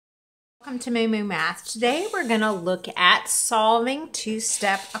Welcome to Moo Moo Math. Today we're going to look at solving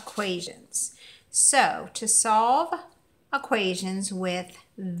two-step equations. So to solve equations with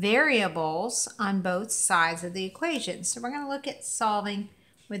variables on both sides of the equation. So we're going to look at solving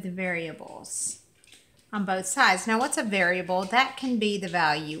with variables on both sides. Now what's a variable? That can be the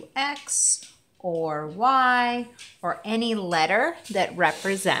value x or y or any letter that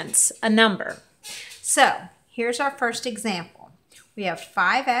represents a number. So here's our first example. We have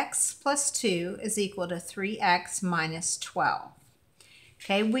 5x plus 2 is equal to 3x minus 12.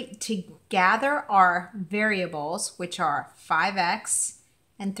 Okay, to gather our variables, which are 5x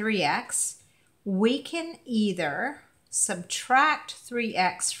and 3x, we can either subtract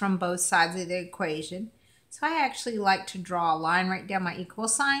 3x from both sides of the equation. So I actually like to draw a line right down my equal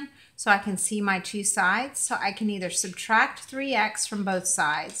sign so I can see my two sides. So I can either subtract 3x from both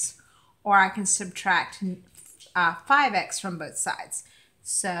sides, or I can subtract 5x from both sides.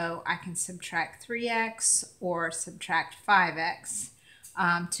 So I can subtract 3x or subtract 5x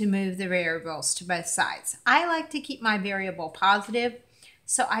to move the variables to both sides. I like to keep my variable positive,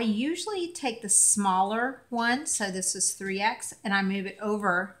 so I usually take the smaller one, so this is 3x, and I move it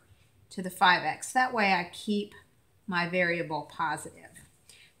over to the 5x. That way I keep my variable positive.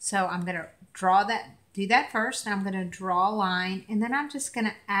 So I'm going to do that first, and I'm going to draw a line, and then I'm just going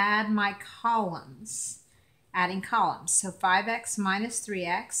to add my columns. Adding columns. So 5x minus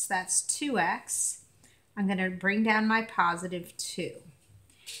 3x, that's 2x. I'm going to bring down my positive 2.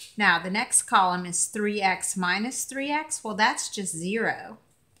 Now the next column is 3x minus 3x. Well, that's just 0.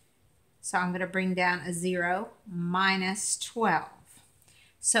 So I'm going to bring down a 0 minus 12.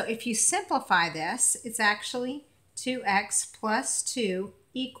 So if you simplify this, it's actually 2x plus 2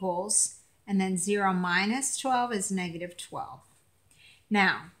 equals, and then 0 minus 12 is negative 12.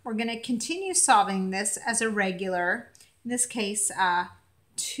 Now, we're going to continue solving this as a regular, in this case,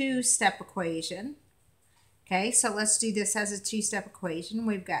 two-step equation. Okay, so let's do this as a two-step equation.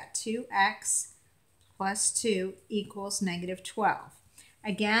 We've got 2x plus 2 equals negative 12.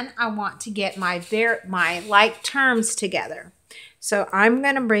 Again, I want to get my like terms together. So I'm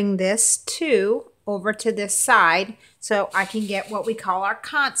going to bring this 2 over to this side so I can get what we call our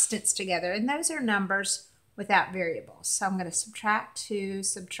constants together. And those are numbers without variables. So I'm going to subtract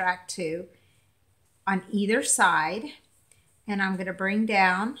 2 on either side, and I'm going to bring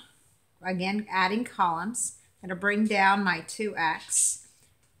down, again adding columns, I'm going to bring down my 2x.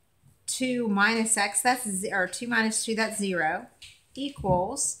 2 minus x, or 2 minus 2, that's 0,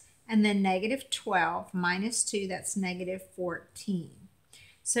 equals, and then negative 12 minus 2, that's negative 14.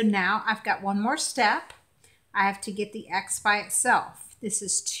 So now I've got one more step. I have to get the x by itself. This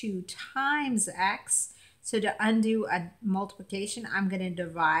is 2 times x. So to undo a multiplication, I'm going to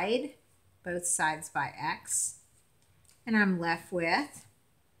divide both sides by x. And I'm left with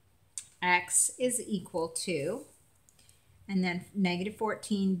x is equal to, and then negative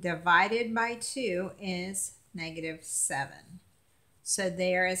 14 divided by 2 is negative 7. So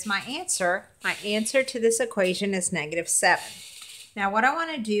there is my answer. My answer to this equation is negative 7. Now what I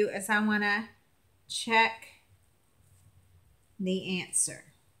want to do is I want to check the answer.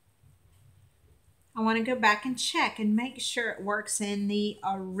 I want to go back and check and make sure it works in the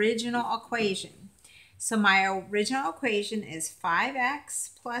original equation. So my original equation is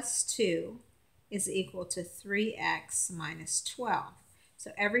 5x plus 2 is equal to 3x minus 12.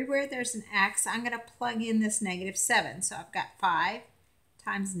 So everywhere there's an x, I'm going to plug in this negative 7. So I've got 5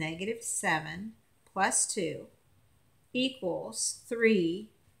 times negative 7 plus 2 equals 3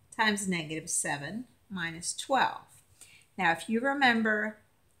 times negative 7 minus 12. Now if you remember,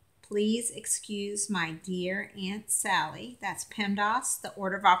 please excuse my dear Aunt Sally. That's PEMDAS, the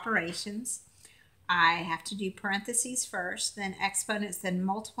order of operations. I have to do parentheses first, then exponents, then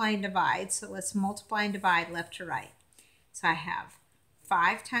multiply and divide. So let's multiply and divide left to right. So I have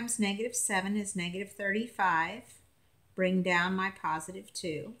 5 times negative 7 is negative 35. Bring down my positive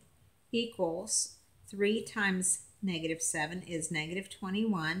 2 equals 3 times negative 7 is negative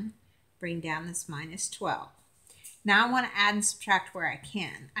 21. Bring down this minus 12. Now I want to add and subtract where I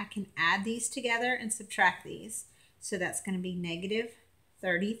can. I can add these together and subtract these. So that's going to be negative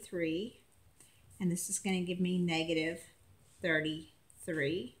 33. And this is going to give me negative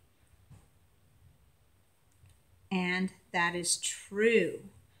 33. And that is true.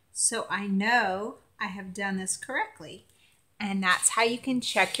 So I know I have done this correctly. And that's how you can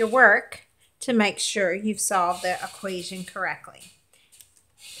check your work to make sure you've solved the equation correctly.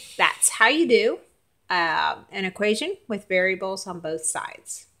 That's how you do an equation with variables on both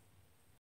sides.